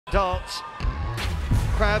Darts.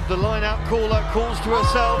 Crabb, the line-out caller, calls to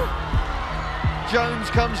herself.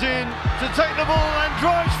 Jones comes in to take the ball and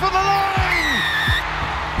drives for the line!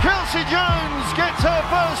 Kelsey Jones gets her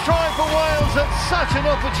first try for Wales at such an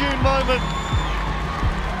opportune moment.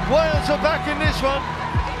 Wales are back in this one.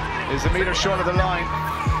 Is a metre short of the line.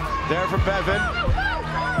 There for Bevan.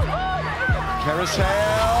 Keris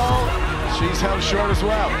Hale. She's held short as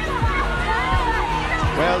well.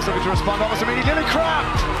 Wales looking to respond almost immediately.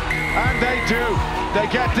 Craft! And they do. They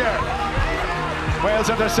get there. Wales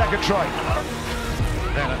have their second try.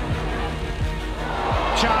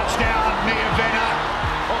 Charge down, Mia Venner.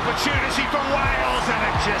 Opportunity for Wales, and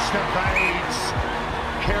it just evades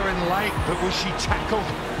Karen Lake. But was she tackled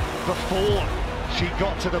before she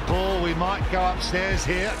got to the ball? We might go upstairs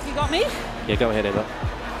here. You got me? Yeah, go ahead, Emma.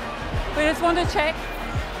 We just want to check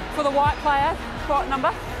for the white player, what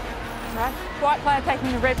number? Right. White player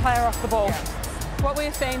taking the red player off the ball. Yeah. What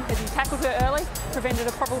we've seen is he tackled her early, prevented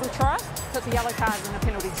a probable try, so it's a yellow card and a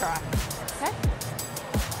penalty try. Okay?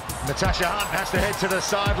 Natasha Hunt has to head to the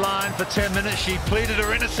sideline for 10 minutes. She pleaded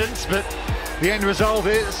her innocence, but the end result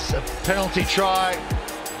is a penalty try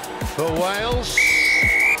for Wales.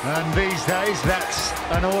 And these days, that's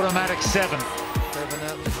an automatic 7. Bevan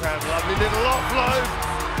out to Crabb, lovely little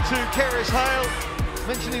offload to Keris Hale.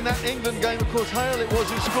 Mentioning that England game, of course, Hale it was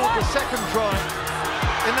who scored the second try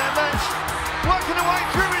in that match. Working her way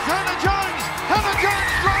through is Hannah Jones. Hannah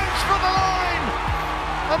Jones drives for the line.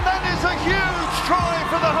 And that is a huge try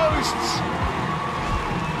for the hosts.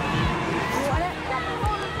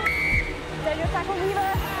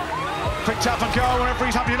 Quick tap and go.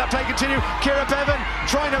 Referee's happy to let play continue. Ciara Bevan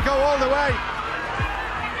trying to go all the way.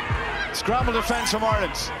 Scramble defence from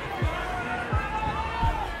Ireland.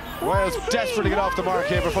 Wales desperate to get off the mark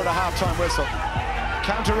here before the half-time whistle.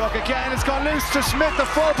 Counter ruck again. It's gone loose to Smith, the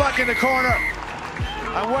fullback in the corner.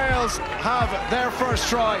 And Wales have their first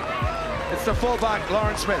try. It's the fullback,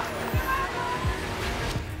 Lauren Smith.